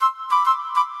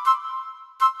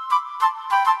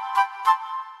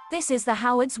This is the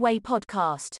Howard's Way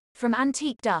podcast from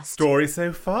Antique Dust. Story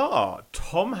so far.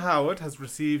 Tom Howard has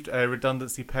received a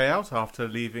redundancy payout after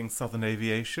leaving Southern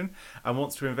Aviation and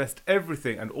wants to invest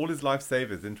everything and all his life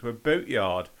savings into a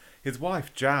boatyard. His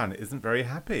wife, Jan, isn't very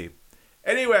happy.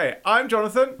 Anyway, I'm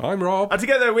Jonathan. I'm Rob. And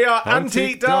together we are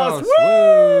Antique Dust. Woo!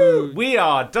 Woo! We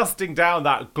are dusting down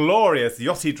that glorious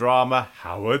yachty drama,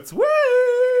 Howard's Way.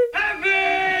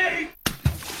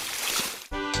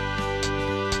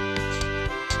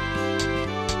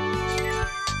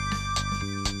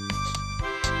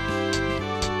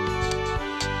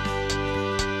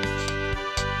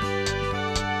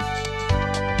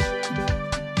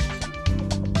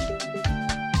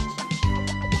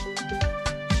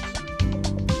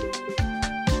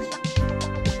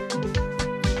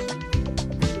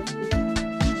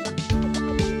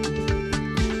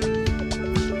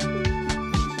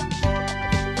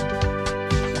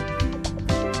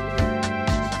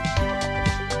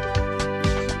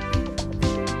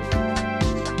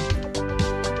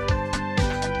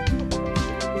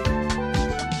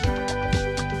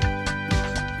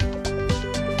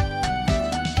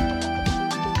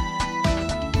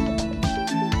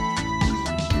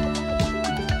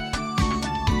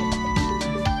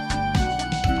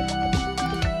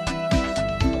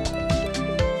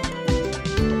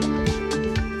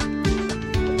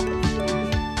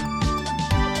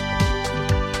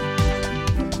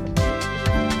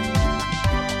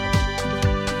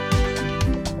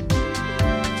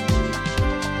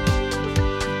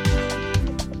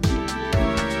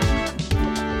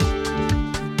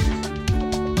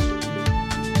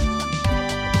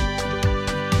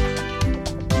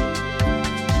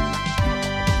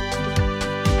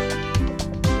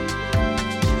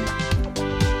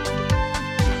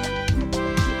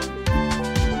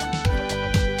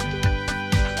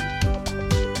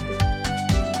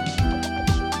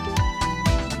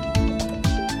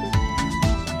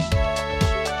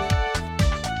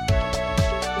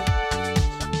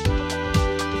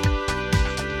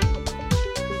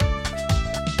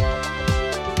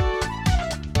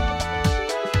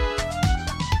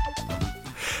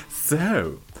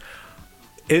 So,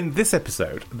 in this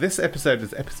episode is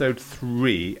episode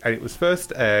 3, and it was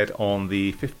first aired on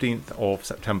the 15th of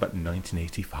September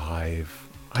 1985.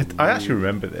 I actually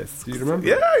remember this. Do you remember?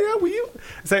 Yeah.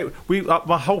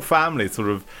 My whole family sort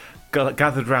of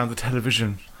gathered around the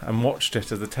television and watched it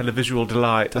as a televisual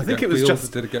delight. Did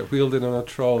it get wheeled in on a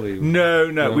trolley?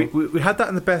 No. We had that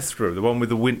in the best room, the one with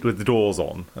the doors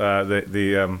on,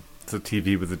 the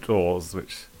TV with the doors,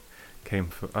 which came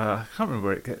from, I can't remember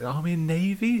where it came. Army and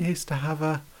Navy used to have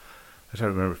a. I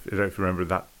don't remember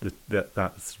that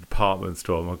department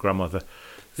store. My grandmother.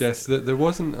 Yes, there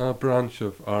wasn't a branch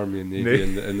of Army and Navy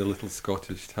in the little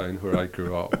Scottish town where I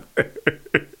grew up.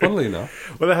 Funnily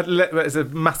enough. Well, it's a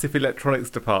massive electronics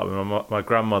department. My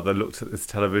grandmother looked at this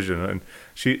television, and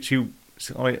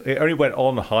it only went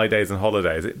on high days and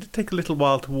holidays. It did take a little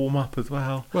while to warm up as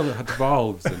well. Well, it had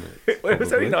valves in it. It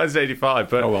was only 1985,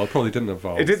 but it probably didn't have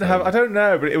valves. It didn't have. I don't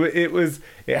know, but it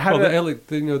had. Well,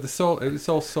 it was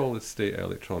all solid state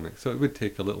electronics, so it would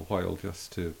take a little while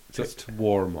just to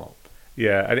warm up.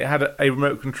 Yeah, and it had a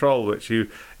remote control, which the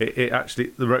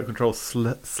remote control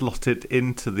slotted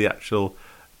into the actual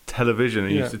television,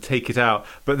 and you used to take it out.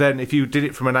 But then, if you did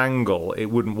it from an angle, it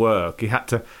wouldn't work. You had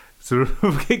to sort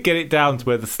of get it down to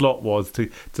where the slot was to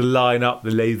line up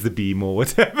the laser beam or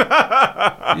whatever.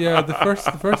 Yeah, the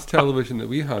first television that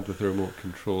we had with the remote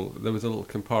control, there was a little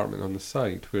compartment on the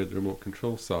side where the remote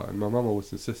control sat, and my mum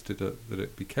always insisted that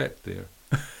it be kept there,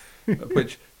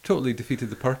 which totally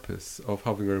defeated the purpose of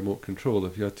having a remote control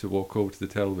if you had to walk over to the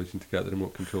television to get the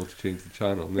remote control to change the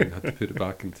channel, and then you had to put it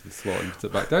back into the slot and put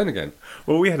it back down again.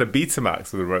 Well, we had a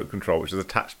Betamax with a remote control, which was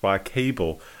attached by a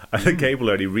cable, and the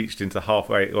cable only reached into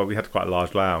halfway. Well, we had quite a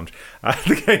large lounge, and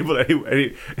the cable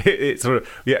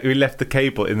we left the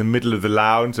cable in the middle of the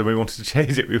lounge, and we wanted to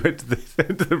change it. We went to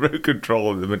the remote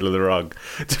control in the middle of the rug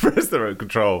to press the remote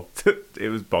control. It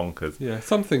was bonkers. Yeah,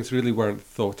 some things really weren't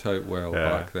thought out well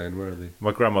back then, were they?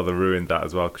 My grandmother ruined that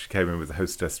as well, because she came in with a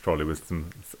hostess trolley with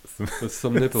some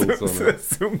nibbles on it.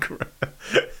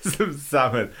 Some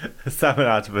salmon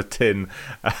out of a tin,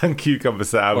 and cucumber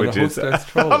sandwiches. On a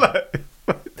hostess trolley.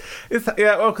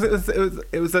 Because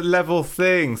it was a level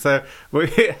thing, so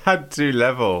it had 2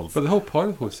 levels. But the whole point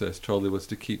of hostess trolley was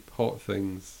to keep hot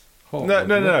things hot.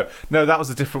 No, that was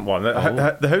a different one.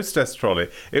 The hostess trolley,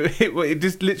 it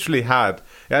just literally had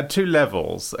 2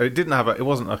 levels. It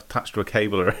wasn't attached to a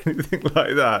cable or anything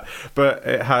like that, but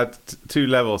it had 2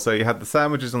 levels. So you had the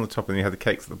sandwiches on the top, and you had the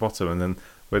cakes at the bottom, and then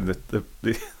when the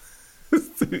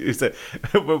He said,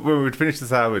 when we'd finish the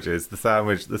sandwiches, the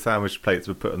sandwich plates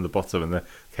were put on the bottom, and the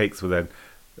cakes were then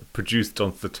produced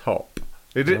onto the top.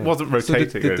 It wasn't rotating.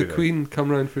 So did the Queen come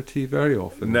round for tea very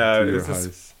often? No, to your it's just-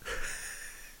 house?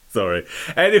 Sorry.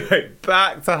 Anyway,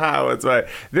 back to Howard's Way.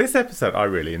 This episode I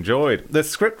really enjoyed. The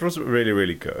script was really,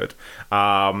 really good.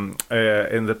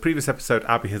 In the previous episode,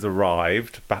 Abby has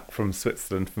arrived back from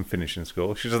Switzerland from finishing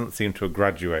school. She doesn't seem to have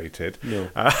graduated. No,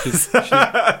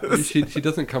 she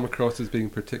doesn't come across as being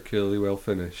particularly well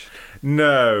finished.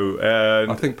 No.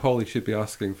 I think Polly should be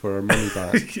asking for her money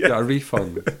back, Yeah. get a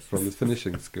refund from the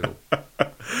finishing school. No.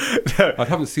 I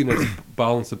haven't seen her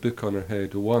balance a book on her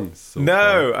head once. So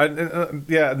No, and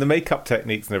the makeup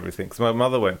techniques and everything. Because my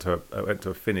mother went to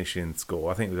a finishing school.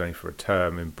 I think it was only for a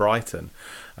term in Brighton,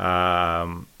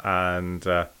 so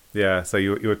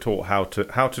you were taught how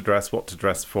to dress, what to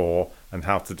dress for, and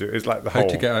how to do. It's like how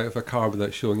to get out of a car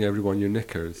without showing everyone your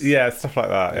knickers. Yeah, stuff like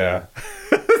that. Yeah.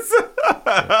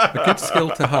 A good skill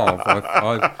to have.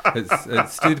 It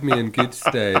stood me in good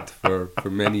stead for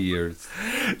many years.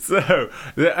 So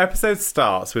the episode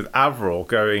starts with Avril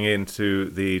going into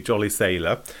the Jolly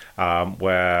Sailor,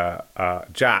 where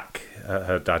Jack,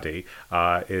 her daddy,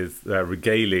 is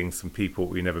regaling some people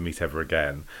we never meet ever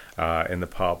again in the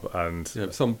pub, and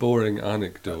Some boring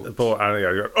anecdote. and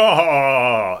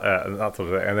that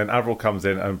sort of thing. And then Avril comes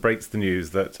in and breaks the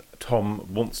news that Tom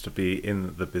wants to be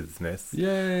in the business.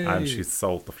 Yay! And she's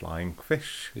sold the flying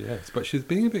fish. Yes, but she's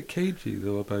being a bit cagey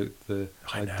though about the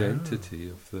I know. identity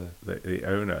of The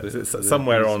owner. The- It's the-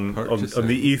 somewhere who's on purchasing.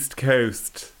 the East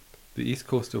Coast. the east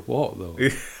coast of what though?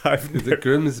 I've Is it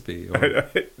Grimsby? Or?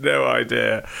 no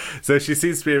idea. So she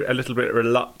seems to be a little bit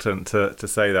reluctant to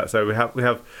say that. So we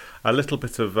have a little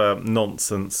bit of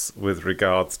nonsense with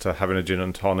regards to having a gin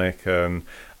and tonic, and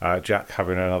Jack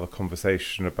having another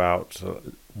conversation about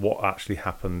what actually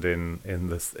happened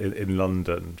in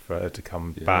London for her to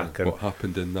come back, and what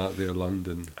happened in that there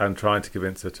London? and trying to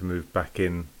convince her to move back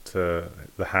in to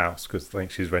the house because I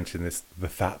think she's renting the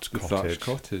thatched The cottage. thatched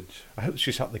cottage. I hope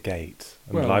she shut the gate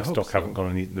and Well, the I hope livestock so. haven't gone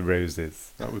and eaten the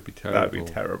roses. That would be terrible. That'd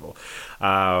be terrible.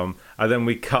 And then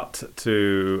we cut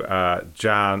to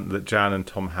Jan and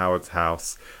Tom Howard's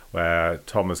house, where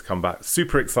Tom has come back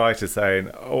super excited, saying,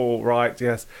 "Oh, right,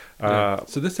 yes."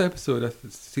 So this episode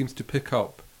seems to pick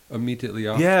up immediately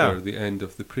after Yeah. the end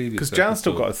of the previous Because episode. Jan's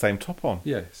still got the same top on.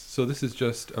 Yes, so this is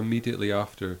just immediately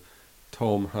after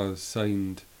Tom has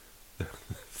signed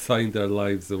their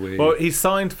lives away. Well, he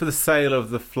signed for the sale of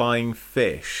the flying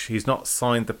fish. He's not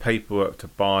signed the paperwork to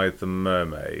buy the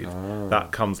mermaid. Ah.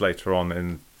 That comes later on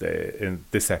in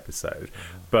this episode.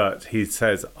 But he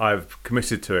says, "I've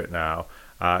committed to it now."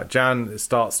 Jan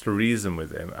starts to reason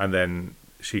with him, and then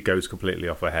she goes completely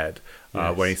off her head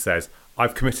Yes. when he says,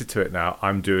 "I've committed to it now.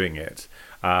 I'm doing it."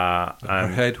 Her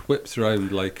And head whips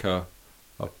around like a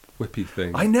whippy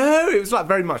thing. I know, it was like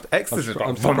very much ecstasy. I'm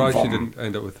Like, surprised vom, she vom. didn't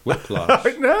end up with whiplash.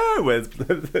 I know.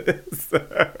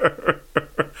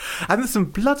 And there's some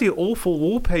bloody awful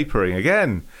wallpapering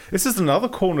again. This is another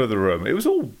corner of the room. It was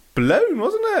all blown,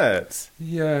 wasn't it?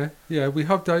 Yeah, we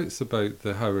have doubts about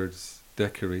the Howards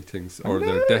decorating, or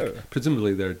know.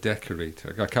 presumably their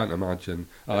decorator. I can't imagine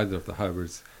either of the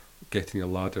Howards getting a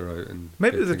ladder out and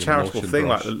Maybe it was a getting charitable motion thing,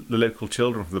 brush. like the local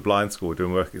children from the blind school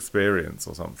doing work experience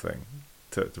or something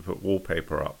to put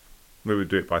wallpaper up. Maybe we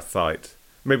do it by sight.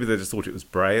 Maybe they just thought it was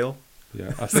Braille.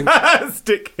 Yeah, I think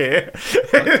Stick here.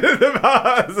 in the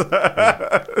bars.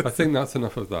 I think that's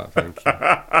enough of that. Thank you.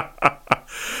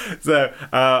 So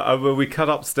we cut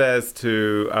upstairs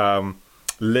to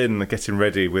Lynn getting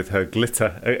ready with her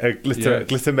glitter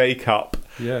makeup.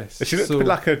 Yes, She looked a bit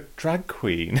like a drag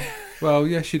queen. Well,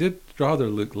 yeah, she did rather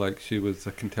look like she was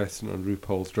a contestant on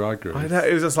RuPaul's Drag Race. I know,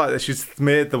 it was just like that. She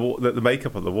smeared the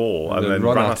makeup on the wall and then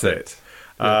run ran at at it.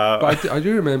 Yeah. But I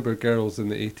do remember girls in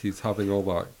the 80s having all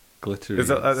that glittery There's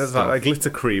stuff. like a glitter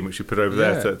cream which you put over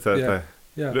there to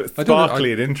Yeah. look I don't know,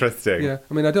 sparkly and interesting. Yeah,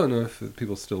 I mean, I don't know if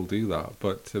people still do that,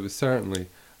 but it was certainly,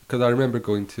 because I remember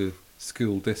going to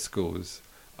school discos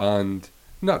and,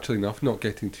 naturally enough, not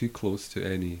getting too close to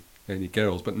any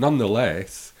girls, but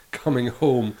nonetheless, coming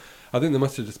home, I think there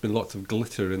must have just been lots of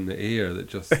glitter in the air that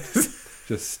just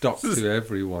stuck to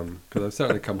everyone, because I've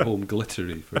certainly come home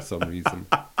glittery for some reason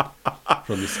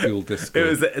from the school disco. It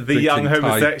was the young drinking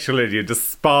homosexual in you just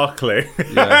sparkling.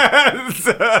 Yeah.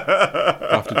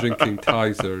 After drinking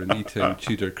Tizer and eating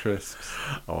Tudor crisps.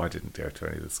 Oh, I didn't go to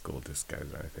any of the school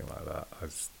discos or anything like that.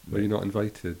 Were you not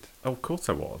invited? Oh, of course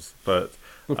I was, but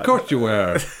Of course you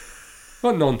were.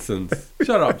 What nonsense.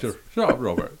 Shut up,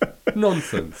 Robert.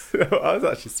 Nonsense. I was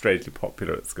actually strangely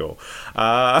popular at school.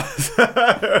 Well,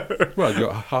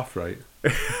 you're half right.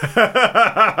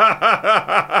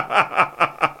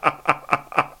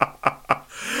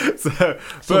 So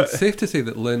but, it's safe to say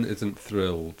that Lynn isn't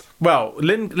thrilled. well,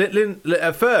 Lynn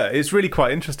at first, it's really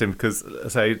quite interesting because,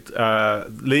 say,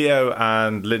 Leo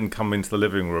and Lynn come into the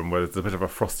living room where there's a bit of a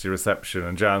frosty reception,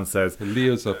 and Jan says, And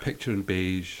Leo's a picture in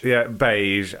beige. yeah,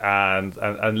 beige, and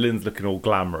Lynn's looking all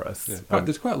glamorous. Yeah. In fact,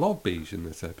 there's quite a lot of beige in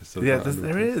this episode. Yeah, that I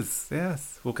there noticed. is.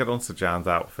 Yes, we'll get on to Jan's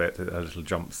outfit, a little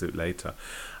jumpsuit later,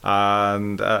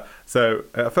 and so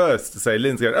at first, say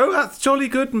Lynn's going, "Oh, that's jolly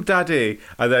good, Daddy,"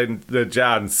 and then the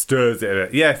Jan stirs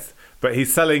it. Yes, but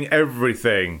he's selling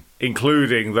everything,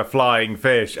 including the flying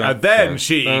fish, and then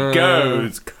she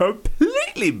goes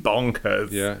completely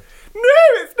bonkers. Yeah. No,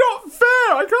 it's not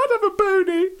fair. I can't have a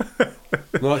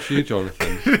pony. No, that's you,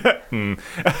 Jonathan.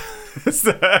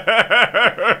 So,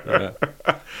 Yeah.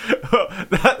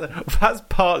 that's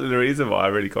partly the reason why I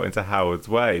really got into Howard's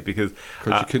Way, because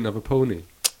Because you couldn't have a pony.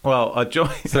 well, I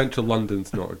joined. Central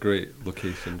London's not a great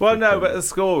location. Well, for no, ponies. but at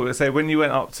school, say when you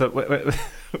went up to,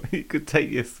 you could take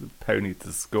your pony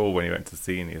to school when you went to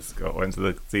senior school, went to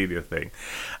the senior thing,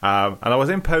 and I was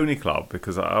in pony club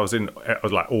because I was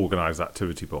like organised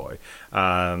activity boy,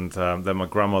 and then my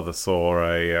grandmother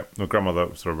my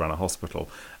grandmother sort of ran a hospital,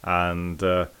 and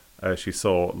she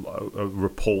saw a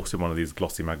report in one of these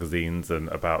glossy magazines and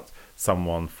about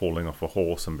someone falling off a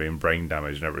horse and being brain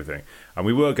damaged and everything, and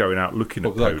we were going out looking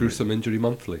What at was that, ponies. Gruesome Injury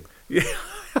Monthly? Yeah,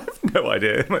 I have no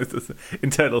idea. It's just an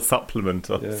internal supplement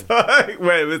or Yeah. something,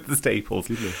 where it was the staples.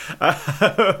 Goodness.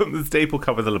 The staple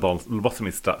covered the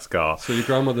lobotomy scar. So your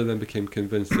grandmother then became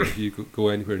convinced that if you go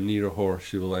anywhere near a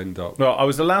horse, you will end up... Well, I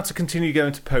was allowed to continue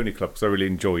going to pony club because I really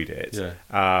enjoyed it. Yeah.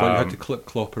 But you had to Um,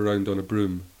 clip-clop around on a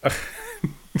broom.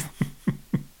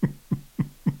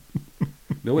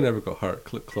 No one ever got hurt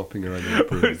clip-clopping around on a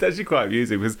broom. It's actually quite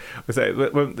amusing because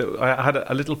I had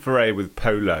a little foray with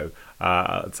polo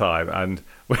at the time, and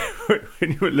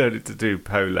when you were learning to do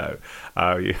polo,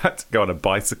 you had to go on a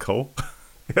bicycle.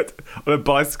 You had to- on a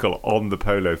bicycle on the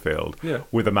polo field Yeah.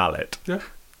 with a mallet. Yeah.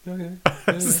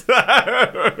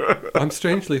 I'm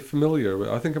strangely familiar with...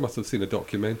 I think I must have seen a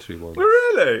documentary once.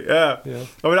 Really? Yeah. Yeah.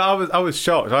 I mean, I was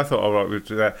shocked. I thought, all right, we'd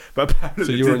do that. But apparently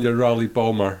So you were on your Raleigh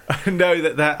Bomber. no,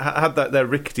 that had their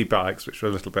rickety bikes, which were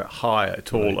a little bit higher,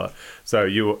 taller. Right. So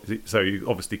you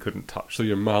obviously couldn't touch. So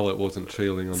your mallet wasn't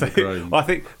trailing on So, the ground. well, I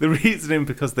think the reasoning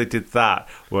because they did that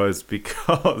was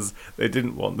because they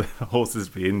didn't want the horses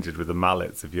to be injured with the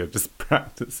mallets if you're just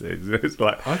practicing. So it's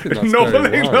like I think that's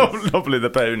very wise. normally the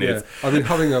ponies. Yeah. I mean,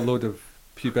 having a load of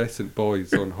pubescent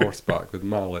boys on horseback with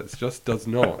mallets just does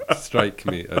not strike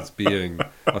me as being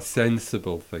a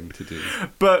sensible thing to do.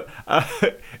 But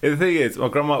the thing is, my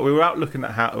grandma, we were out looking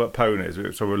at ponies,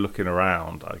 so we were looking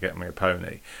around, getting me a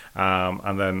pony,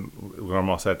 and then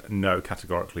grandma said, "No,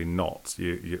 categorically not.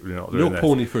 You're not doing No this."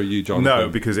 pony for you, Jonathan. No,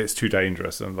 because it's too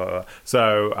dangerous and blah, blah.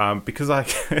 So because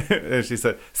she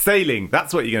said sailing,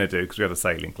 that's what you're going to do because we had a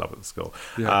sailing club at the school.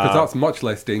 Yeah, because that's much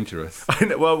less dangerous. I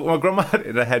know, well, my grandma had it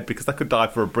in her head because I could die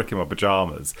for a brick in my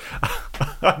pyjamas.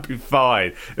 I'd be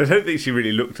fine. I don't think she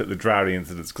really looked at the drowning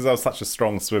incidents because I was such a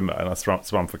strong swimmer and I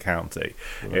swam for county.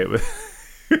 Right. It was.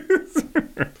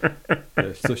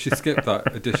 Yeah, so she skipped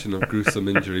that edition of Gruesome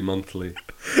Injury Monthly.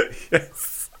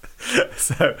 Yes.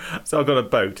 So I got a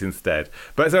boat instead.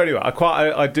 But so anyway,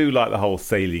 I do like the whole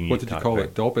sailing. What did you call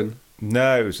it? Dobbin?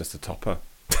 No, it was just a topper.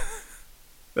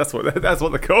 That's what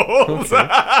they're called. Okay.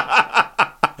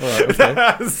 All right,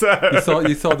 okay. So,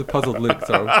 You saw the puzzled look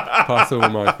sort of pass over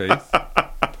my face.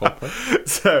 Topper.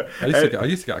 so I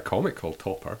used to get a comic called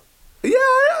Topper. yeah,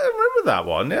 I remember that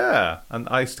one. Yeah, and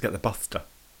I used to get the Buster.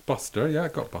 Buster, yeah, I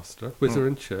got Buster. Whizzer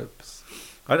and Chips.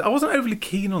 I wasn't overly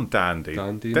keen on Dandy.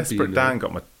 Dandy and Desperate Beano. Dan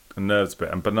got my nerves a bit,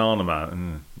 and Banana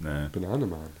Man. No. Banana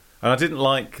Man. And I didn't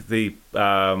like the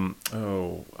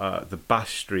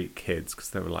Bash Street Kids because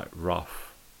they were like rough.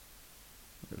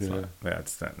 It's Yeah. like, I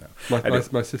just don't know. My Anyway.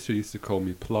 my sister used to call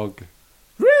me Plug.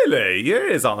 Really? Your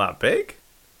ears aren't that big?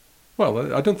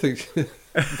 Well, I don't think... She...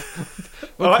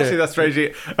 Oh, actually, that's strange.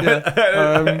 I'm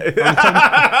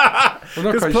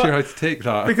not quite sure how to take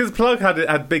that. Because Plug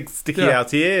had big sticky Yeah.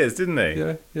 outy ears, didn't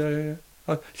he? Yeah.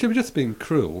 She was just being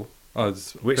cruel.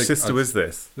 Which sister was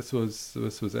this? This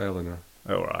was Eleanor.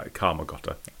 All right, Karma got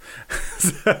her.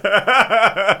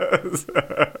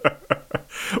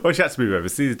 Well, she had to move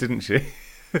overseas, didn't she?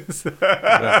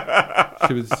 Yeah.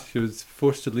 She was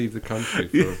forced to leave the country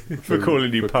For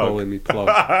calling you for Pug. calling me Plug.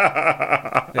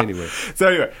 Anyway, So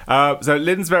anyway, so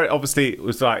Lynn's very obviously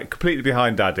was like completely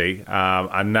behind Daddy,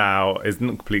 and now isn't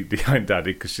completely behind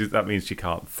Daddy because that means she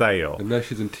can't sail. and now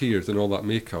she's in tears and all that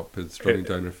makeup is running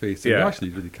down her face. And yeah. you actually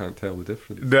really can't tell the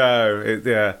difference. No,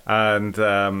 yeah,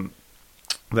 and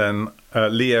then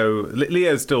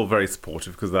Leo's still very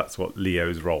supportive because that's what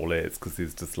Leo's role is, because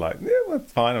he's just like, yeah, well,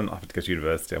 it's fine, I'm not having to go to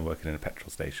university, I'm working in a petrol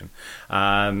station.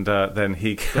 And then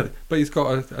he... But he's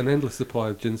got an endless supply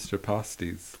of ginster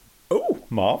pasties. Oh,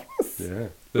 marvellous. Yeah.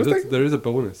 There is a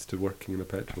bonus to working in a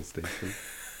petrol station.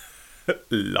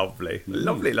 Lovely.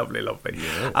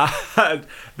 Yeah. And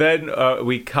then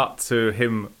we cut to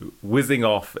him whizzing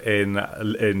off in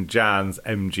Jan's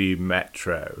MG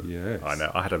Metro. Yes. I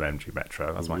know, I had an MG Metro.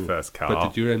 That was my first car.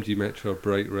 But did your MG Metro have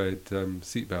bright red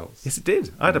seatbelts? Yes, it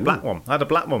did. I had a black one. I had a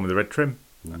black one with a red trim.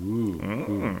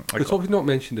 Because what we've not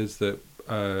mentioned is that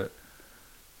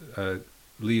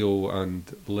Leo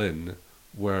and Lynn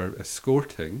were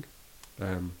escorting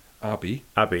Abby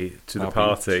to the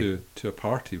party. to a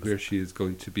party where she is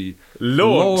going to be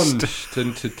Launched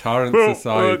into Tarrant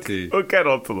Society. We'll get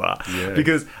on to that. Yes.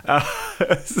 Because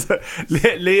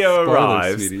Leo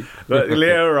arrives. sweetie.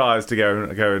 Leo arrives to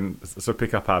go and sort of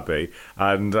pick up Abby,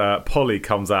 and Polly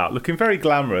comes out looking very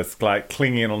glamorous, like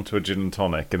clinging onto a gin and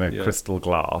tonic in a crystal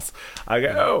glass. I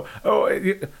go,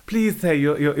 please say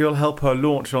you'll help her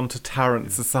launch onto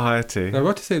Tarrant Society. Now, I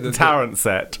want to say that Tarrant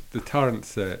set. the Tarrant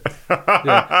set.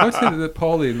 Yeah, I would say that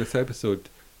Polly in this episode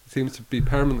seems to be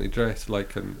permanently dressed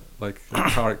like a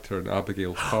character in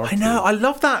Abigail's party. I know. I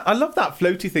love that. I love that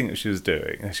floaty thing that she was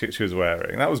doing. She was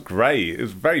wearing. That was great. It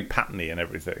was very patterny and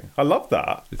everything. I love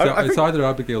that. It's I think either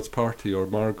Abigail's party or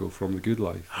Margot from The Good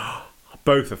Life.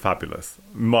 both are fabulous,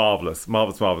 marvelous.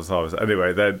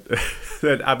 Anyway, then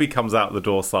Abby comes out the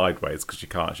door sideways because she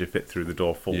can't actually fit through the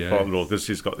door front door, because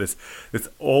she's got this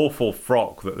awful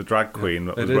frock that the drag queen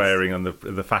was wearing on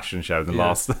the fashion show in the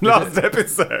last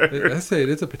episode. I say it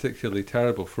is a particularly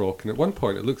terrible frock, and at one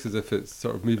point it looks as if it's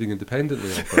sort of moving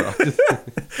independently of her.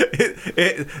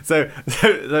 So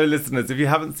listeners, if you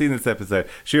haven't seen this episode,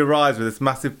 she arrives with this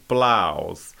massive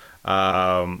blouse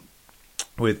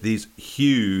with these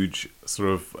huge sort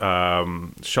of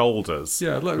shoulders.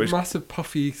 Yeah, like massive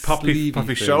puffy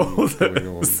shoulders. Going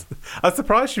on. I was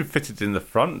surprised she fitted in the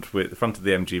front of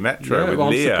the MG Metro with Leo.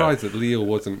 I'm surprised that Leo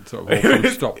wasn't sort of also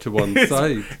stopped to one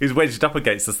side. He's wedged up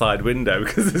against the side window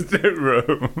because there's no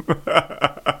room.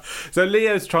 So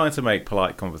Leo's trying to make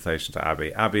polite conversation to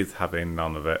Abby. Abby's having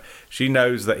none of it. She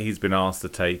knows that he's been asked to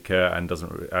take her and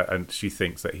doesn't, and she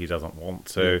thinks that he doesn't want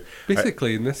to.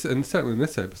 Basically, certainly in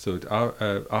this episode,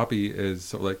 Abby is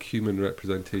sort of like human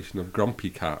representation of Grumpy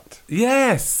Cat.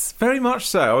 Yes, very much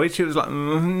so. I mean, she was like,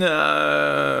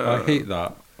 no. I hate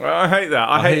that. I hate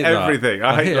everything.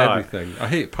 I hate everything. I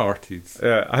hate parties.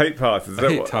 Yeah, I hate parties. I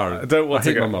hate Tarrant. I don't want I to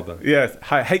hate go. my mother. Yes,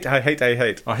 I hate. I hate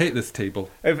this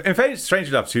table. In fact, strangely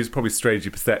enough, she was probably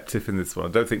strangely perceptive in this one. I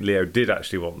don't think Leo did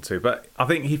actually want to, but I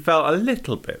think he felt a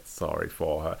little bit sorry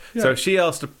for her. Yeah. So she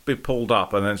asked to be pulled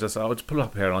up, and then just, I'll just pull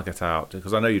up here and I'll get out,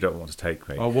 because I know you don't want to take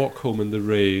me. I'll walk home in the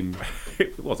rain.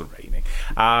 It wasn't raining.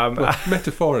 Well,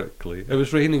 metaphorically, it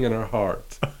was raining in her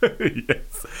heart.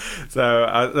 Yes.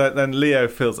 So then Leo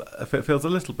feels a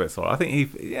little bit sorry. I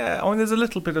think there's a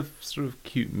little bit of sort of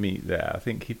cute meat there. I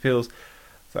think he feels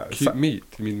cute meat.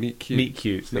 You mean meat cute? Meat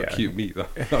cute. It's not cute meat.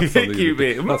 That's cute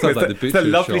meat. That sounds like the butcher's It's a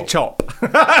lovely shop.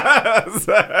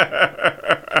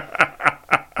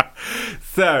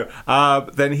 So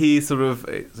then he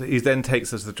then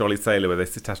takes us to the Jolly Sailor, where they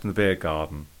sit out in the beer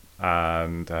garden.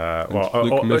 And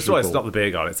it's not the beer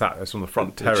garden. It's on the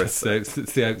front terrace. It's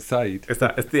the outside.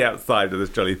 It's the outside of this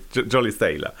Jolly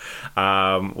Sailor,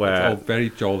 where it's all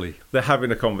very jolly. They're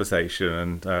having a conversation,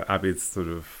 and Abby's sort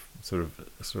of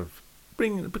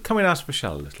coming out of her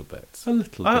shell a little bit. A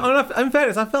little bit. In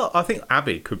fairness, I think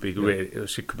Abby could be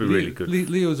really good.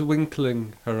 Leo's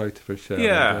winkling her out of her shell.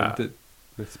 Yeah.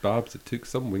 Miss Babs, it took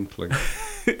some winkling.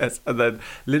 Yes, and then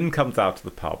Lynn comes out to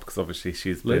the pub because obviously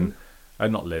she's been.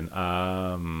 Not Lynn.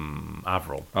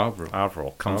 Avril.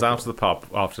 Avril comes out of the pub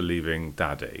after leaving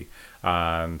Daddy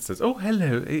and says, "Oh,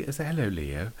 hello." Say hello,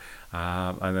 Leo.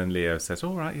 And then Leo says,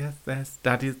 "All right, yes, there's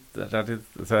Daddy." So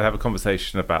they have a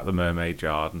conversation about the Mermaid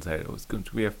Yard and say it was going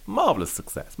to be a marvellous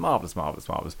success, marvellous.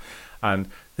 And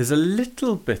there's a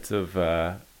little bit of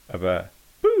a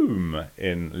boom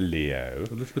in Leo.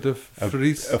 A little bit of a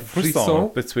frisson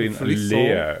between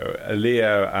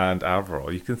Leo and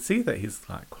Avril. You can see that he's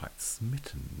like quite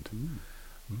smitten.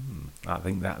 I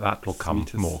think that will come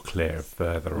more clear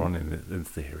further on in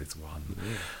series 1.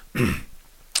 Yeah.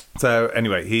 So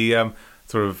anyway, he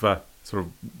sort of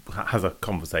has a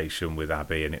conversation with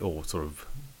Abby, and it all sort of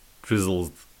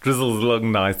drizzles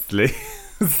along nicely.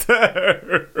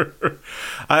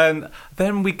 And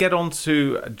then we get on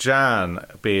to Jan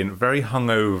being very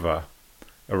hungover,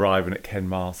 arriving at Ken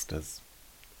Masters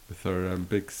with her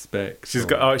big specs.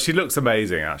 She looks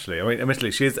amazing, actually. I mean, admittedly,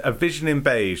 she has a vision in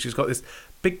beige. She's got this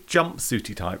big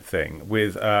jumpsuity type thing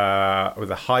with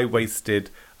a high-waisted,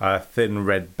 thin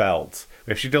red belt.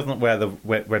 If she doesn't wear the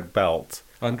red belt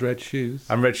And red shoes.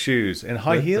 and red shoes in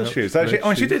high Red heel belt, shoes,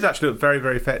 red she did actually look very,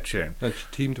 very fetching. And she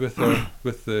teamed with her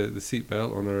with the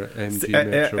seatbelt on her MG Uh,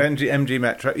 Metro. MG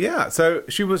Metro, yeah. So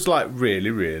she was like really,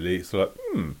 really sort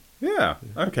of yeah,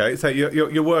 okay. So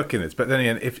you're working this, but then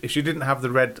again, if she didn't have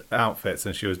the red outfits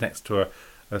and she was next to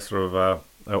a sort of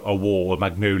a wall, a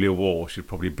magnolia wall, she'd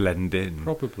probably blend in.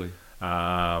 Probably.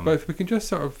 But if we can just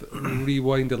sort of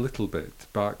rewind a little bit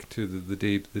back to the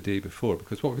day before,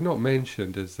 because what we've not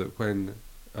mentioned is that when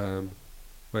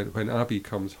Abby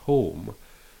comes home,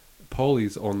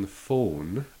 Polly's on the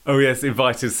phone. Oh yes,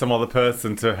 invited some other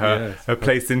person to her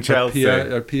place in Chelsea.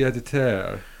 Her pied à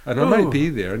terre. And I might be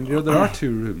there, and there are 2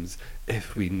 rooms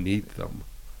if we need them.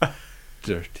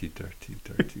 Dirty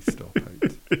stop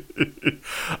out.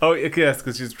 Oh yes,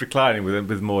 because she's reclining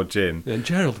with more gin. And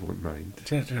Gerald won't mind.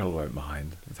 Gerald won't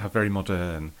mind. It's how very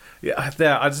modern. Yeah,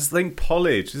 I just think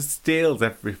Polly just steals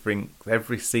everything,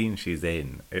 every scene she's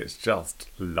in. It's just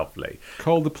lovely.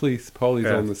 Call the police. Polly's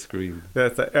on the screen.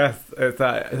 Yes.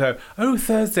 Oh,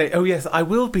 Thursday. Oh yes, I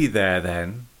will be there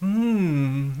then.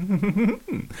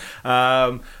 And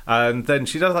then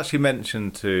she does actually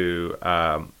mention to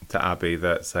Abby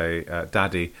that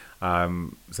Daddy,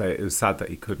 say it was sad that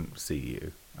he couldn't see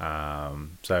you.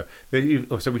 So we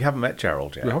haven't met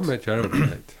Gerald yet. We haven't met Gerald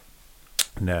yet.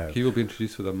 No. He will be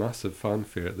introduced with a massive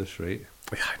fanfare at this rate.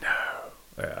 I know.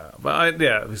 Yeah,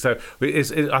 but so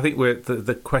I think we're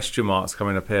the question marks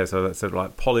coming up here. So that's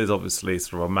like Polly's obviously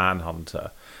sort of a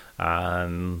manhunter,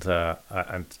 and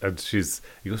she's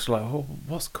you're just like, oh,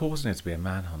 what's causing her to be a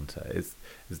manhunter? Is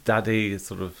Daddy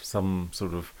sort of some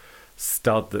sort of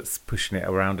stud that's pushing it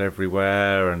around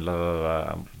everywhere, and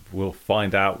we'll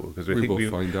find out because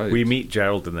we meet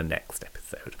Gerald in the next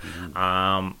episode.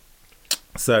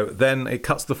 So then it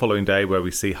cuts to the following day where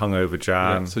we see hungover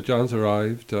Jan. Yeah, so Jan's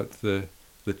arrived at the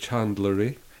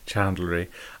chandlery,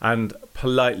 and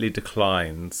politely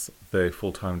declines the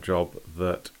full-time job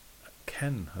that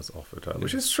Ken has offered her,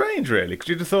 which is strange, really, because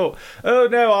you'd have thought, oh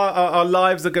no, our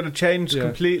lives are going to change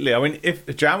completely. I mean, if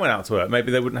Jan went out to work,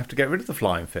 maybe they wouldn't have to get rid of the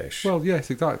flying fish. Well, yes,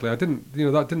 exactly. That didn't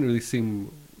really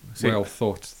seem well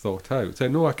thought out. So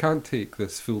no, I can't take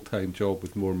this full-time job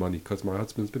with more money because my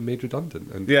husband's been made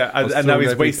redundant. And now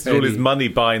he's wasted all his money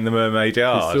buying the Mermaid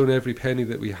Yard. He's thrown every penny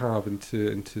that we have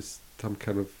into some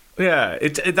kind of down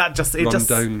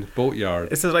boatyard.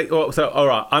 It's just like, all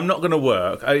right, I'm not going to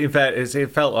work. In fact, it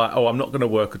felt like, I'm not going to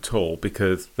work at all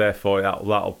because therefore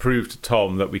that'll prove to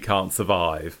Tom that we can't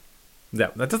survive. Yeah,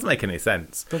 that doesn't make any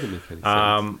sense. Doesn't make any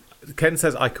sense. Ken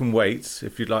says, I can wait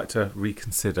if you'd like to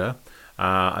reconsider,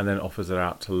 and then offers her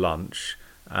out to lunch.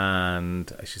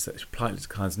 And she politely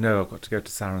declines, no, I've got to go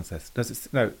to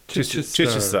Cirencester.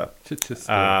 Chichester.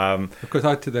 Of course, I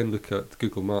had to then look at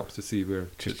Google Maps to see where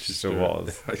Chichester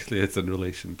was. Actually, it's in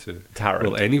relation to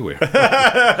Tarrant. Well, anywhere.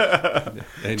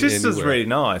 Chichester's really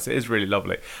nice. It is really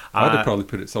lovely. I'd have probably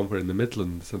put it somewhere in the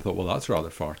Midlands and thought, well, that's rather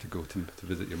far to go to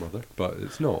visit your mother, but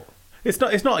it's not. It's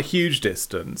not a huge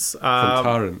distance from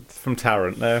Tarrant. From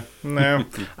Tarrant, no,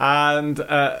 and.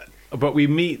 But we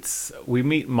meet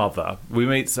Mother. We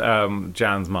meet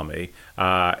Jan's mummy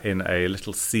in a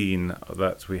little scene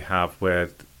that we have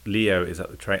where Leo is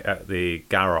at the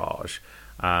garage,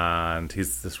 and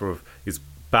he's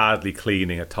badly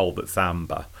cleaning a Talbot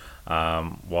Samba,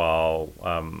 while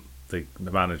the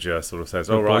manager sort of says,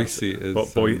 "Oh right,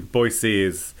 Boise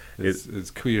is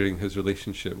queering his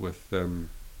relationship with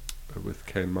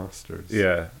Ken Masters."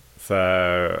 Yeah.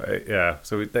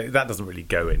 So that doesn't really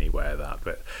go anywhere. That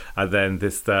bit, and then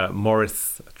this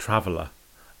Morris Traveller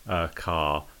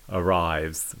car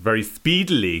arrives very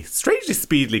strangely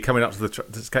speedily, coming up to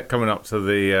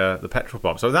the petrol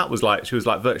pump. So that was like she was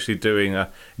like virtually doing an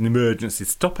emergency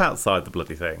stop outside the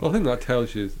bloody thing. Well, I think that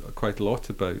tells you quite a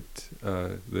lot about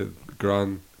the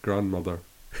grandmother.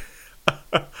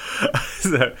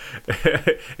 So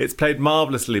it's played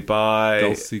marvellously by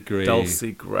Dulcie Gray.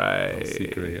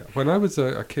 When When I was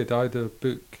a kid, I had a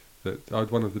book I had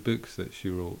one of the books that she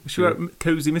wrote. She wrote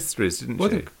Cozy Mysteries, didn't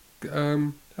she?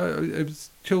 It was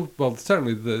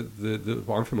certainly the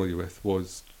what I'm familiar with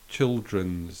was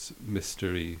children's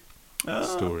mystery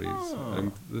stories,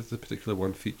 and there's a particular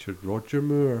one featured Roger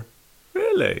Moore.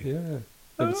 Really? Yeah,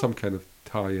 there was some kind of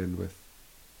tie-in with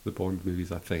the Bond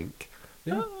movies, I think.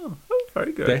 Yeah. Oh,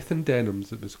 very good. Death and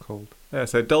Denims, it was called. Yeah,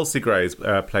 so Dulcie Gray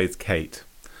plays Kate.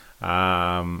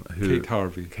 Kate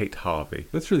Harvey. Kate Harvey.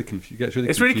 That's really confusing.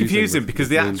 It's really confusing because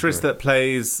the actress that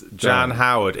plays Jan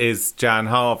Howard is Jan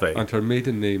Harvey. And her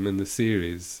maiden name in the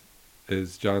series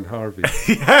is Jan Harvey.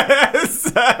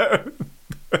 Yes!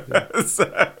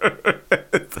 So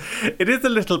it is a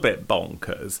little bit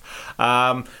bonkers.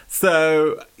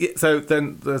 So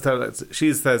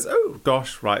she says, "Oh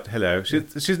gosh, right, hello."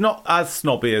 She's not as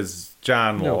snobby as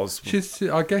Jan was.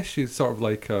 I guess she's sort of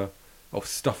like a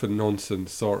stuff and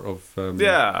nonsense sort of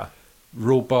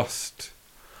robust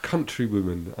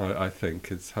countrywoman. I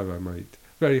think is how I might.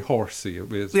 Very horsey.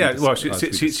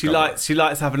 She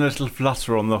likes having a little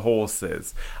flutter on the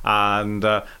horses, and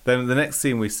then the next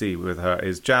scene we see with her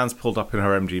is Jan's pulled up in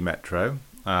her MG Metro,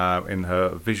 in her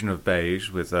Vision of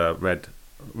beige with red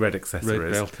accessories,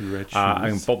 red belt and red shoes,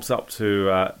 and bobs up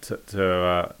to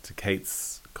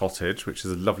Kate's cottage, which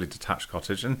is a lovely detached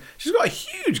cottage, and she's got a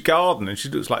huge garden, and she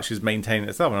looks like she's maintaining it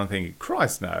herself. And I'm thinking,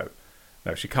 Christ, no,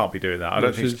 she can't be doing that. I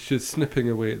don't think she's snipping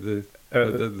away at the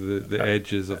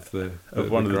edges of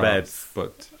one of the beds,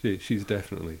 but she's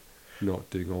definitely not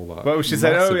doing all that. Well, she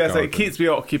said, "Oh yes, garden. it keeps me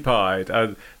occupied."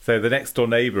 So the next door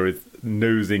neighbour is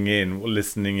nosing in,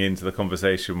 listening into the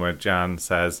conversation where Jan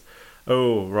says,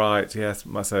 "Oh right, yes,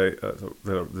 so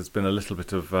there's been a little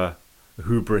bit of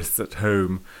hubris at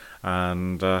home,"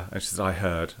 and she says, "I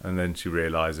heard," and then she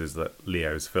realises that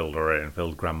Leo's filled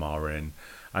Grandma in,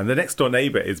 and the next door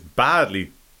neighbour is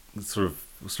badly sort of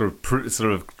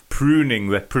pruning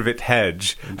the privet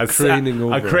hedge and craning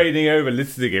over,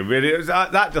 listening in. Really,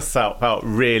 that just felt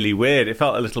really weird. It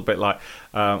felt a little bit like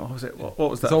what was it? What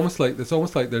was that? It's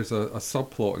almost like there's a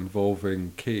subplot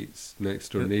involving Kate's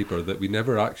next door neighbour that we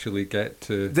never actually get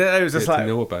to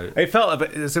know about. It felt a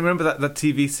bit. So remember that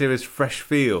TV series Fresh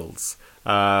Fields?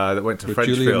 That went to with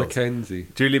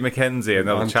Frenchfield. Julie Mackenzie,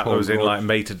 another chap that was in like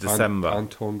May to December.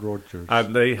 Anton Rogers.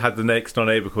 And they had the next door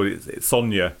neighbour called it's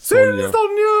Sonia. Sonia.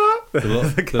 The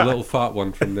the little fat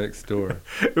one from next door.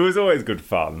 It was always good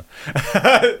fun.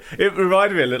 It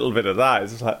reminded me a little bit of that.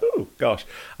 It's just like, oh gosh.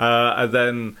 And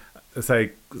then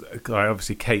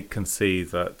obviously Kate can see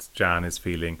that Jan is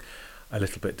feeling a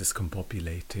little bit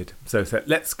discombobulated. So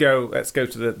let's go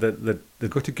to the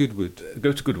go to Goodwood.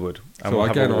 Go to Goodwood. So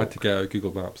again, I had to get out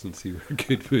Google Maps and see where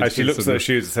Goodwood is. She looks at her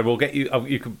shoes and said, "We'll get you.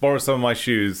 You can borrow some of my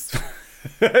shoes."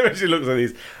 She looks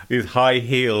at these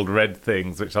high-heeled red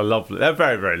things, which are lovely. They're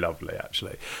very, very lovely,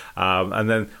 actually. And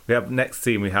then we have next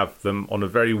scene. We have them on a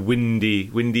very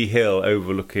windy hill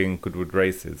overlooking Goodwood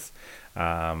Races.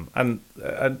 And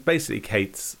basically,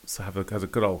 Kate has a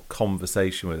good old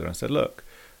conversation with her and said, "Look,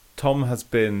 Tom has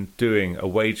been doing a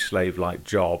wage slave-like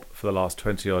job for the last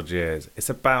 20-odd years. It's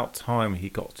about time he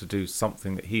got to do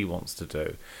something that he wants to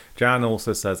do." Jan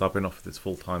also says, "I've been offered this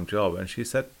full-time job." And she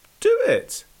said, "Do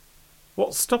it.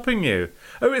 What's stopping you?"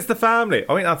 "Oh, it's the family."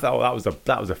 I mean, I thought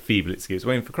that was a feeble excuse. I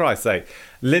mean, for Christ's sake,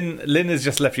 Lynn has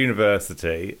just left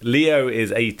university. Leo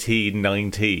is 18,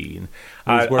 19.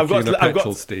 He's working at a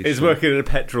petrol station. He's working at a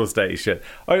petrol station.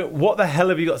 I mean, what the hell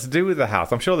have you got to do with the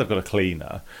house? I'm sure they've got a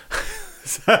cleaner.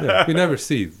 Yeah, we never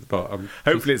see, but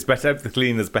hopefully it's better. The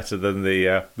cleaner's better than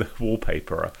the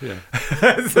wallpaperer. Yeah.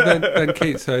 But then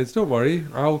Kate says, "Don't worry,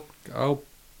 I'll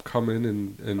come in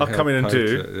and I'll come in and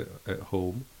do at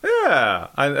home." Yeah,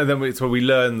 and then we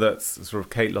learn that sort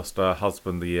of Kate lost her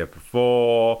husband the year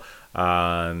before,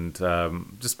 and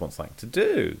just wants something to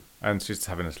do, and she's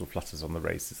having little flutters on the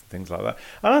races and things like that.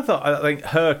 And I think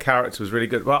her character was really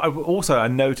good. Well, I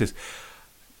noticed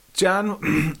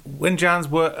when Jan's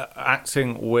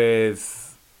acting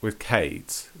with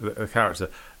Kate, the character,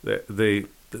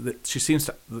 she seems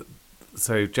to.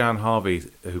 So Jan Harvey,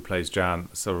 who plays Jan,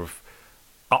 sort of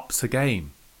ups the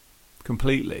game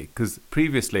completely, because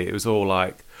previously it was all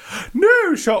like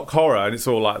no shock horror, and it's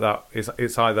all like that.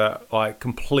 It's either like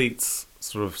complete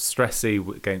sort of stressy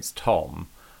against Tom,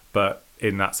 but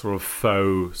in that sort of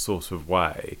faux sort of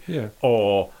way,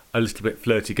 or a little bit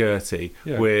flirty-gurty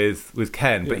with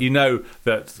Ken. But you know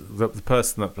that the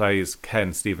person that plays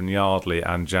Ken, Stephen Yardley,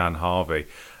 and Jan Harvey,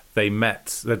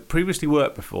 they'd previously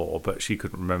worked before, but she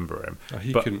couldn't remember him.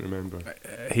 He couldn't remember.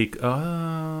 And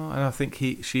I think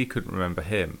she couldn't remember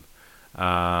him.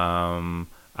 And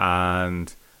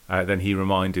then he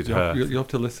reminded her. You'll have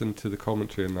to listen to the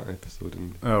commentary in that episode.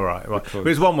 Right. But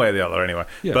it's one way or the other anyway.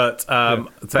 Yeah. But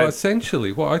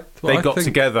essentially, they got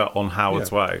together on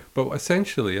Howard's Way. But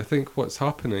essentially, I think what's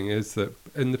happening is that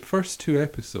in the first two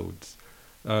episodes,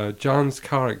 Jan's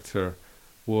character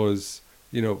was,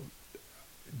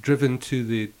 driven to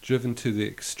the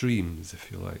extremes, if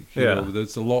you like.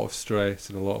 There's a lot of stress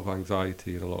and a lot of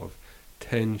anxiety and a lot of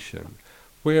tension.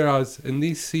 Whereas in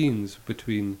these scenes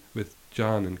with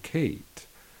Jan and Kate,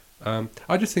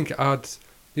 I just think it adds,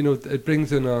 it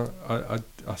brings in a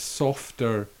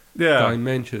softer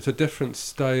dimension. It's a different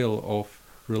style of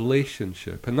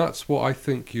relationship, and that's what I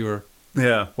think you're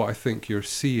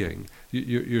seeing.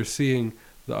 You're seeing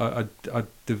a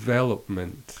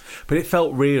development. But it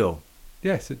felt real.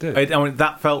 Yes, it did. I mean,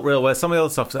 that felt real. Where some of the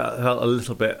other stuff felt a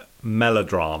little bit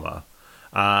melodrama.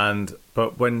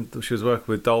 But when she was working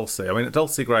with Dulcie, I mean,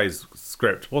 Dulcie Gray's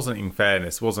script wasn't, in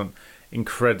fairness, wasn't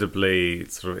incredibly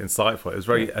sort of insightful. It was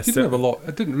very. She didn't have a lot.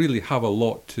 It didn't really have a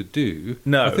lot to do.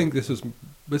 No, I think this was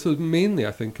mainly,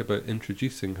 I think, about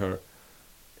introducing her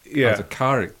yeah. as a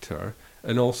character,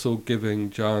 and also giving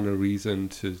Jan a reason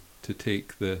to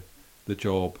take the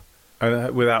job.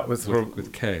 And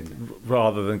with Ken,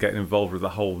 rather than getting involved with the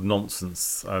whole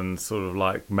nonsense and sort of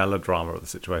like melodrama of the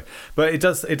situation. But it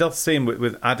does seem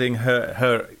with adding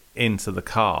her into the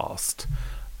cast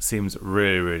seems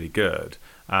really, really good.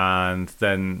 And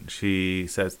then she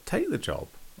says, "Take the job,"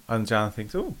 and Jan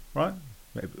thinks, "Oh, right."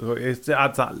 It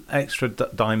adds that extra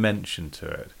dimension to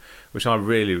it, which I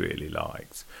really, really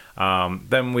liked.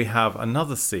 Then we have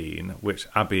another scene, which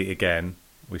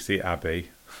we see Abby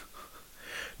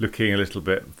looking a little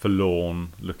bit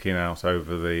forlorn, looking out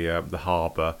over the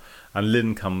harbour, and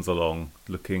Lynn comes along,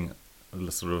 looking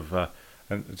sort of,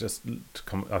 and just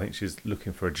I think she's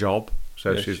looking for a job.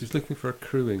 So she's looking for a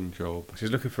crewing job. She's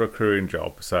looking for a crewing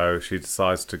job, so she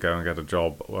decides to go and get a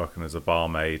job working as a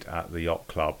barmaid at the yacht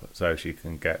club, so she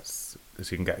can get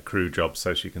a crew job,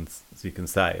 so she can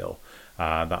sail.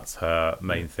 That's her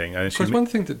main thing. And of course, one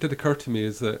thing that did occur to me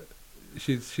is that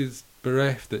she's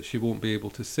bereft that she won't be able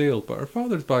to sail, but her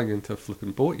father's buying into a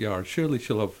flipping boatyard. Surely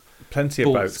she'll have plenty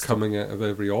boats of boats coming out of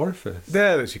every orifice.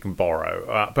 There that she can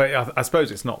borrow. But I suppose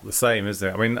it's not the same, is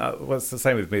it? I mean, it's the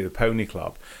same with me, the Pony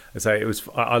Club.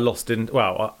 I lost in.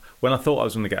 Well, when I thought I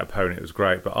was going to get a pony, it was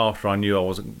great. But after I knew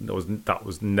that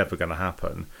was never going to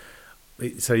happen.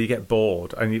 So you get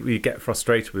bored and you get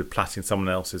frustrated with plaiting someone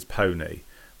else's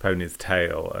pony's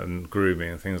tail and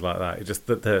grooming and things like that. It just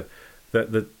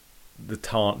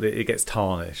it gets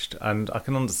tarnished, and I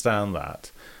can understand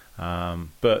that.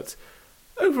 But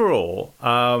overall,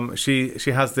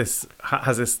 she has this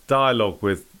dialogue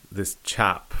with this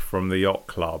chap from the yacht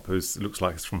club who looks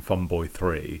like it's from Fun Boy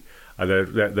 3, and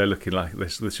they're looking like they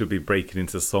should be breaking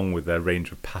into song with their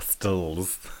range of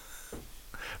pastels,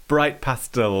 bright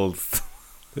pastels.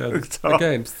 Yeah,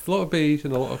 again, a lot of beige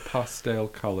and a lot of pastel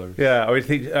colours. Yeah, I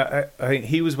think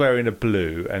he was wearing a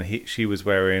blue and she was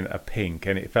wearing a pink,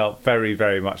 and it felt very,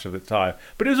 very much of the time.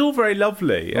 But it was all very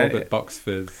lovely. All bit Bucks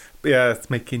Fizz. Yeah, it's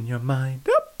making your mind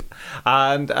up.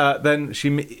 And then she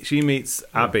meets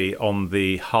Abby on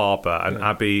the harbour, and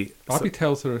Abby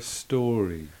tells her a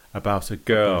story about a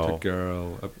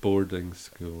girl at boarding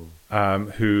school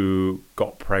who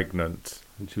got pregnant.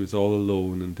 And she was all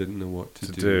alone and didn't know what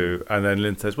to do. And then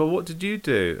Lynn says, "Well, what did you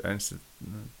do?" And she said,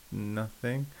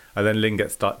 "Nothing." And then Lynn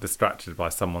gets distracted by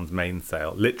someone's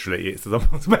mainsail. Literally, it's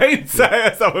someone's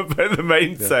mainsail. Someone put the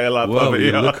mainsail up. Well,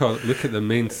 look at the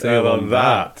mainsail on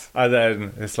that. And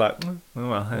then it's like, oh,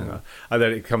 well, hang on. And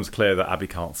then it becomes clear that Abby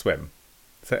can't swim.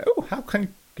 So, how come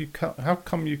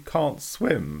you can't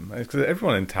swim? Because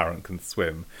everyone in Tarrant can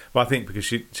swim. Well, I think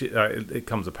because it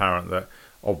becomes apparent that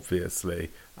obviously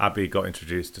Abby got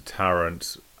introduced to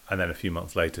Tarrant, and then a few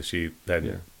months later she then...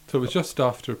 Yeah. So it was just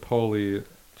after Polly,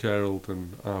 Gerald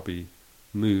and Abby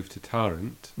moved to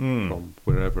Tarrant from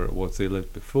wherever it was they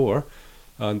lived before,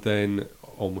 and then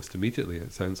almost immediately,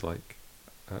 it sounds like,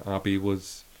 Abby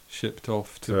was shipped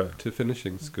off to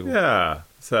finishing school. Yeah,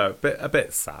 so a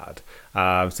bit sad.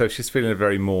 So she's feeling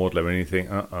very maudlin when you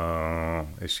think,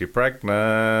 is she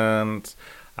pregnant?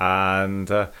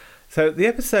 And... So the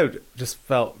episode just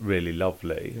felt really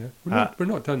lovely. Yeah. We're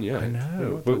not done yet. I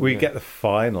know. We get the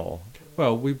final.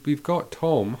 Well, we've got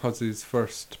Tom has his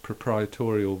first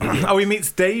proprietorial visit. Oh, he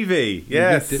meets Davy.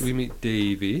 Yes. We meet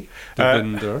Davy.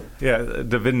 Devinder.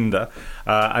 Devinder.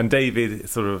 And Davy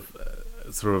sort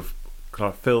of kind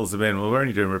of fills them in. Well, we're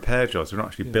only doing repair jobs. We're not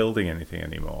actually building anything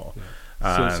anymore.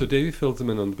 Yeah. So Davy fills them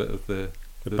in on a bit of the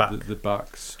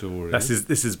backstory.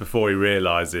 This is before he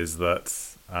realises that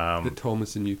Tom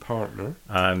is the new partner,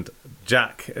 and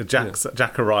Jack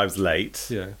arrives late.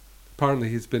 Yeah, apparently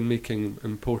he's been making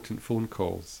important phone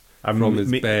calls from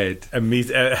his bed.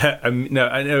 No,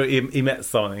 I know he met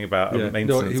something about a maintenance.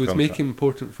 No, he was contract. making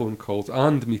important phone calls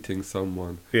and meeting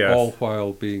someone, all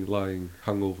while lying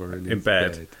hungover in his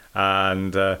bed.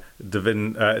 And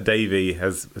Davy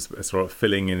has sort of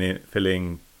filling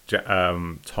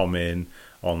Tom in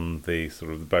on the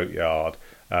sort of the boatyard.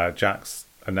 Jack's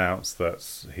announced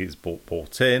that he's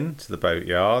bought in to the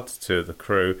boatyard, to the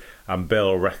crew, and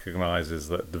Bill recognises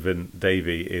that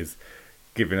Davy is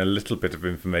giving a little bit of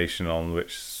information on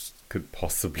which could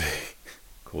possibly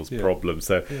cause problems.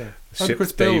 So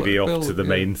ships Davy off to the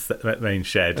main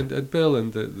shed. And Bill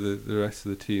and the rest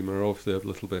of the team are obviously a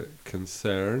little bit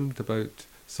concerned about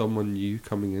someone new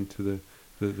coming into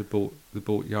the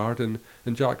boat yard, and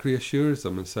Jack reassures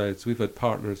them and says, we've had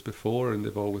partners before and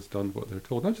they've always done what they're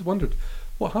told. And I just wondered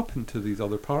what happened to these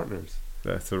other partners.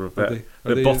 They're sort of Are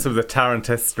the they bottom of the Tarrant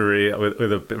estuary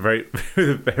with a very with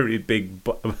a very big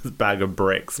bag of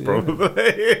bricks,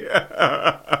 probably.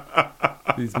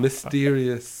 These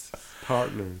mysterious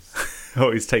partners.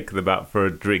 Or he's taken them out for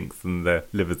a drink and their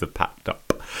livers are packed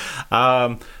up.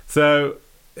 So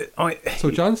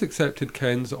Jan's accepted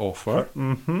Ken's offer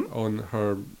Mm-hmm. on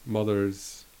her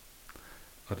mother's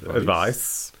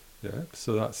advice. Yeah,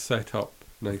 so that's set up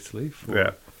nicely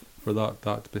for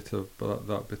that bit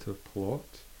of plot.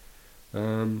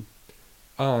 And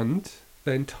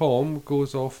then Tom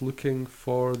goes off looking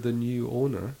for the new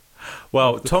owner.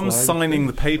 Well, the Tom's flying signing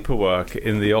the fish. paperwork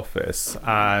in the office,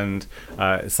 and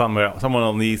someone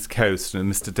on the East Coast,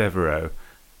 Mr. Devereux,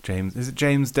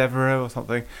 James Devereux or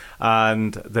something,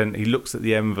 and then he looks at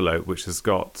the envelope, which has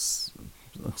got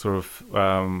sort of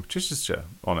Chichester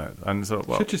on it, and sort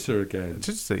of Chichester again.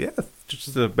 Chichester, yeah,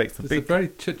 Chichester makes a It's big a very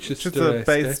Chichester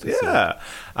based, episode. yeah,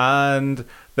 and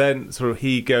then sort of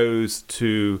he goes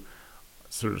to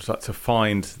sort of like to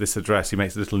find this address. He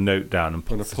makes a little note down and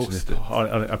puts puts it in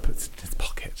his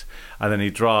pocket, and then he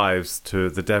drives to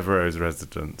the Devereux's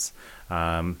residence.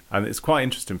 And it's quite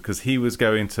interesting because he was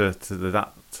going to the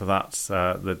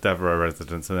Devereux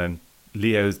residence, and then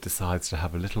Leo decides to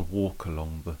have a little walk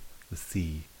along the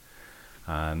sea,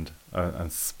 and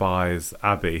spies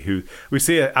Abby, who we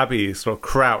see Abby sort of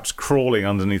crawling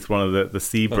underneath one of the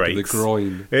sea Under breaks. the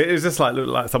groin. It just looked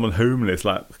like someone homeless,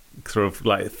 like sort of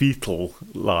like fetal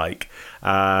like,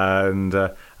 and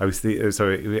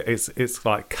it's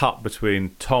like cut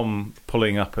between Tom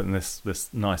pulling up in this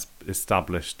nice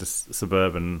established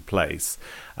suburban place,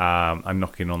 and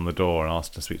knocking on the door and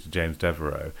asking to speak to James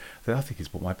Devereux. I think he's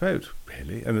bought my boat,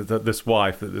 really. And this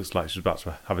wife that looks like she's about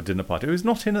to have a dinner party, who's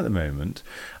not in at the moment,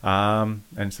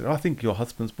 and said, I think your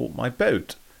husband's bought my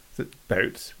boat. The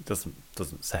boat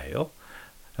doesn't sail.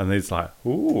 And he's like,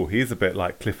 ooh, he's a bit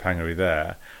like cliffhangery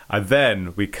there. And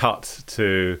then we cut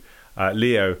to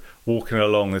Leo walking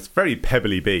along this very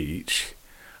pebbly beach,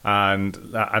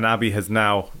 and Abby has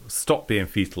now stopped being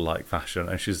fetal-like fashion,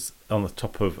 and she's on the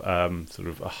top of sort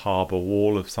of a harbour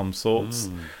wall of some sorts,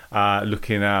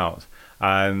 looking out.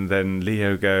 And then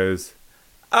Leo goes,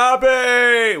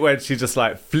 Abby! When she just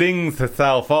like flings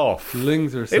herself off.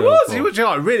 Flings herself It was. off. It was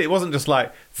really. It wasn't just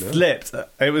like slipped.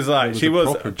 It was like she a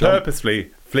was proper jump.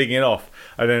 purposely flinging it off,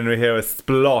 and then we hear a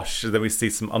splosh, and then we see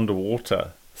some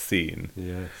underwater scene,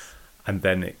 Yes. and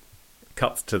then it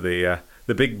cuts to the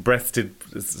big-breasted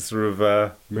sort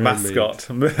of mascot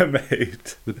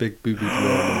mermaid. The big boobied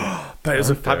mermaid. But it was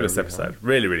a Right fabulous there we episode.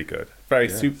 Really, really good. Very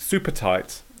Yes. super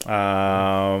tight.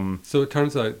 So it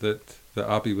turns out that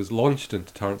Abby was launched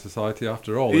into Tarrant Society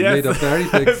after all, and Yes. made a very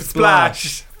big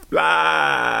splash.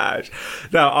 Splash!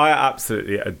 No, I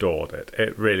absolutely adored it.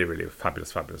 It really, really was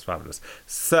fabulous.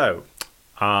 So,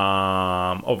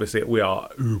 obviously, we are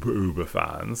uber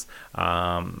fans.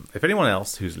 If anyone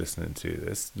else who's listening to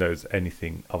this knows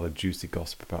anything other juicy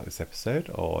gossip about this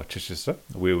episode or Chichester,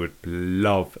 we would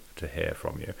love to hear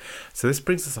from you. So this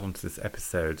brings us on to this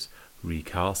episode's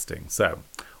recasting. So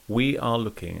we are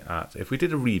looking at, if we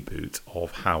did a reboot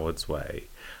of Howard's Way,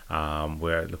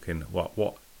 we're looking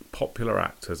what popular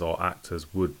actors or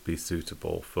actors would be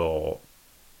suitable for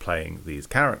playing these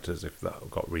characters if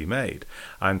that got remade.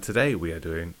 And today we are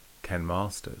doing Ken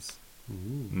Masters,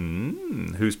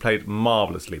 who's played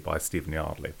marvellously by Stephen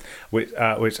Yardley, which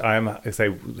I am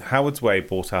say Howard's Way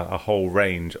brought out a whole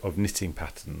range of knitting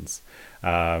patterns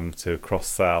to cross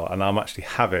sell, and I've got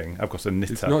a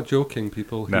knitter. He's not joking,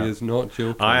 people. No. He is not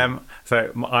joking.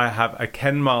 I have a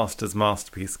Ken Masters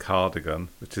masterpiece cardigan,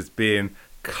 which is being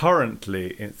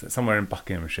currently somewhere in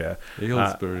Buckinghamshire.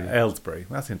 Aylesbury. Aylesbury.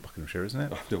 That's in Buckinghamshire, isn't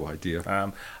it? I've no idea.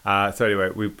 So anyway,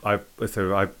 I've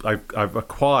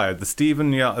acquired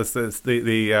the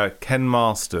the Ken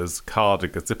Masters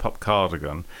cardigan, zip-up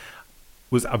cardigan.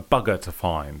 Was a bugger to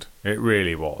find. It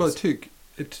really was. Well,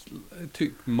 it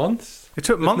took months. It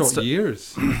took if months not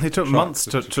years. It took months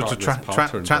to track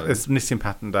this knitting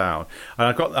pattern down,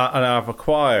 and I've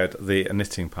acquired the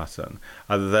knitting pattern.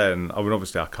 And then,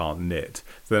 obviously, I can't knit.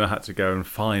 So then I had to go and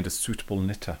find a suitable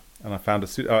knitter, and I found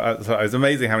so it was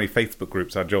amazing how many Facebook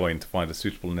groups I joined to find a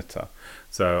suitable knitter.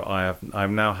 So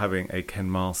I'm now having a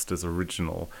Ken Masters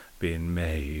original being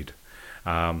made.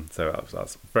 So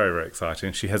that's very, very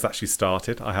exciting. She has actually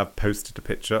started. I have posted a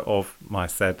picture of my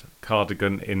said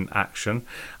cardigan in action.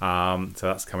 So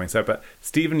that's coming. But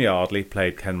Stephen Yardley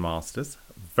played Ken Masters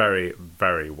very,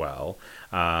 very well.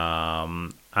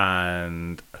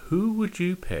 And who would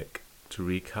you pick to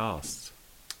recast?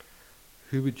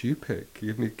 Who would you pick?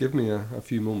 Give me a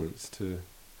few moments to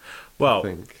Well,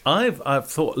 think. I've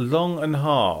thought long and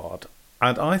hard,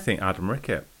 and I think Adam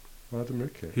Rickett, Adam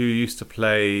Rickett. who used to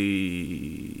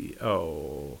play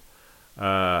what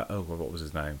was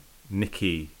his name?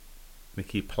 Nicky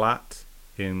Platt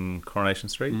in Coronation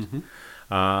Street.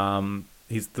 Mhm.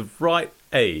 He's the right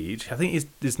age. I think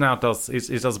he's now does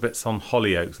bits on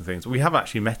Hollyoaks and things. We have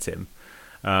actually met him.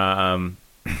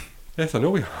 Yes, I know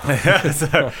we are.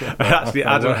 So, actually,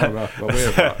 Adam, I'm aware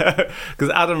of that. because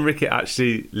Adam Rickett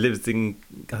actually lives in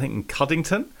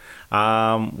Cuddington,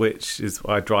 which is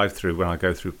what I drive through when I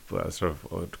go through when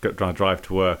I drive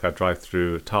to work. I drive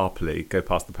through Tarpley, go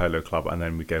past the Polo Club, and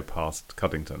then we go past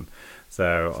Cuddington.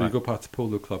 So you go past the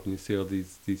Polo Club and you see all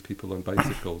these people on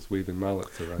bicycles waving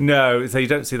mallets around. No, so you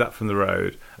don't see that from the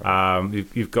road.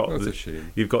 You've got That's a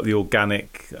shame. You've got the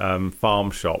organic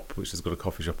farm shop, which has got a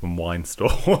coffee shop and wine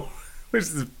store, which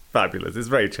is fabulous. It's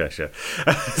very Cheshire.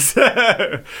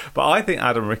 But I think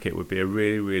Adam Rickett would be a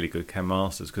really, really good Ken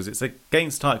Masters, because it's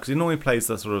against type. Because he normally plays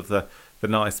the sort of the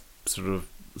nice sort of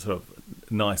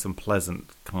nice and pleasant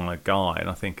kind of guy, and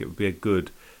I think it would be a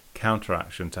good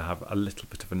counteraction to have a little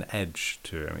bit of an edge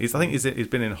to him. I think he's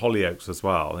been in Hollyoaks as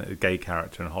well, a gay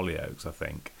character in Hollyoaks, I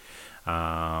think,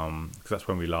 because that's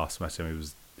when we last met him.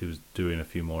 He was doing a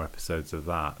few more episodes of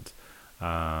that.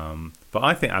 But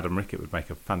I think Adam Rickett would make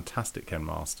a fantastic Ken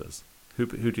Masters. Who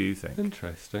do you think?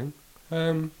 Interesting.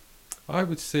 I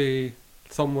would say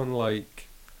someone like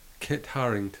Kit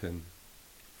Harington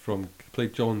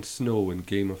played Jon Snow in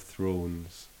Game of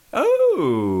Thrones.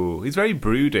 Oh, he's very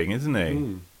brooding, isn't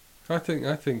he? I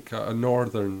think a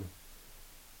northern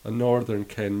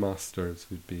Ken Masters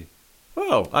would be.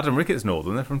 Well, Adam Rickett's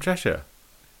northern. They're from Cheshire.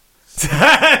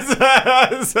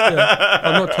 Yeah,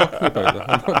 I'm not talking about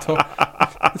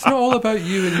that. It's not all about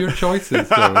you and your choices,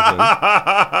 Jonathan.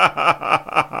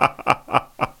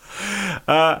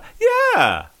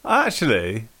 Yeah,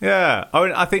 actually, yeah. I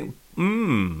mean, I think.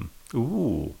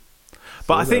 Ooh.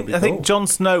 But So I think Jon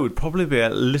Snow would probably be a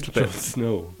little bit. Jon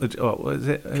Snow. What was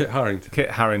it? Kit Harington.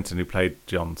 Kit Harington, who played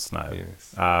Jon Snow.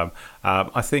 Yes.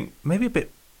 I think maybe a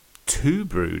bit too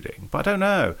brooding, but I don't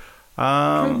know.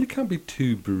 You can't be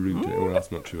too brooding. Well,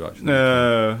 that's not true, actually.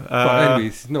 No. But anyway,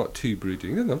 he's not too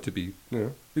brooding. He doesn't have to be.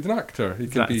 He's an actor. He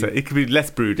can be. It could be less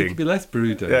brooding. He can be less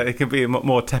brooding. Yeah, it can be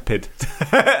more tepid,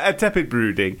 a tepid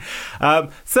brooding.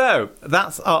 So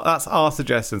that's our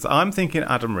suggestions. I'm thinking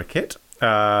Adam Rickett,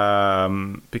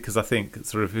 because I think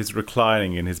sort of his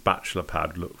reclining in his bachelor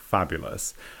pad look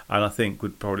fabulous, and I think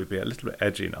would probably be a little bit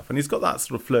edgy enough. And he's got that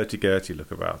sort of flirty-girty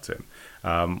look about him,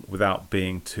 without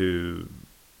being too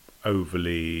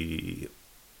overly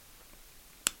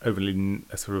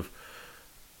sort of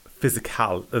the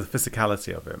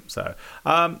physicality of him. So,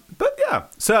 but yeah.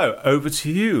 So over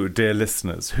to you, dear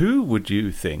listeners. Who would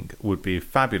you think would be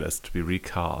fabulous to be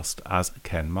recast as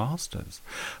Ken Masters?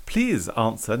 Please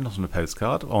answer, not on a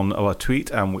postcard, on or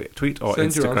tweet or Send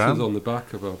Instagram. your answers on the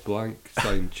back of a blank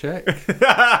signed check.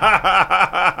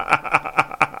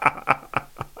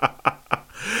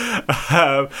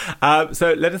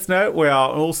 So let us know. We are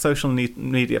on all social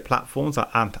media platforms at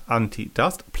Antique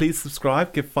Dust. Please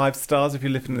subscribe, give 5 stars if you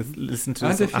listen to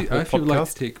And this on Apple if you would like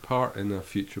Podcasts. to take part in a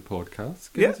future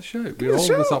podcast, give us a shout. give We're us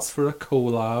a always shout. up for a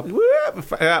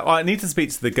collab. I need to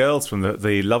speak to the girls from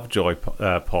the Lovejoy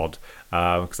pod,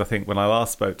 because I think when I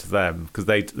last spoke to them, because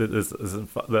there's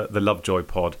the Lovejoy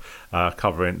pod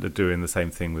they're doing the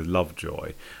same thing with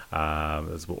Lovejoy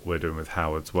as what we're doing with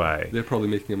Howard's Way. They're probably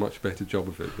making a much better job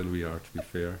of it than we are, to be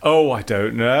fair. Oh, I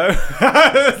don't know.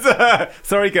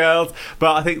 Sorry, girls,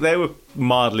 but I think they were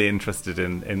mildly interested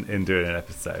in doing an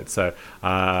episode. So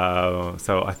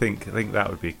I think that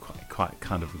would be quite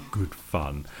kind of good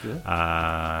fun.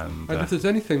 Yeah. And if there's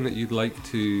anything that you'd like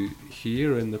to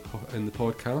hear in the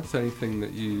podcast, anything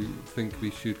that you think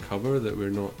we should cover that we're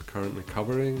not currently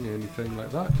covering, anything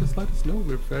like that, just let us know.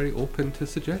 We're very open to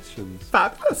suggestions.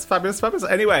 fabulous.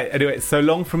 Anyway, so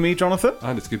long from me, Jonathan.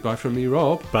 And it's goodbye from me,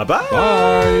 Rob. Bye-bye.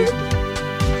 Bye.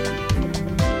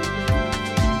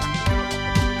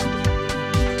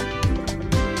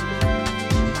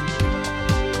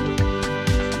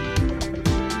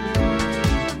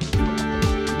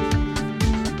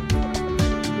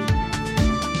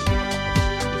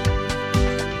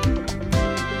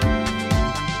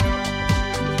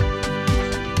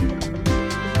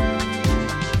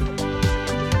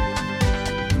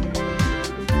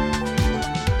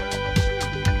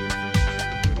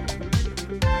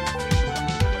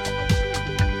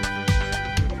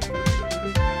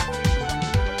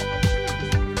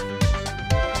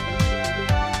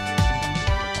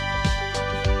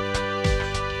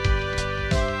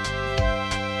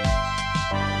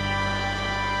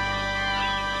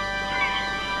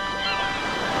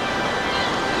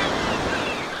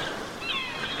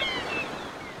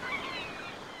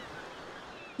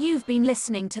 You've been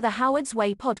listening to the Howard's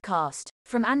Way podcast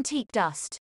from Antique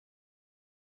Dust.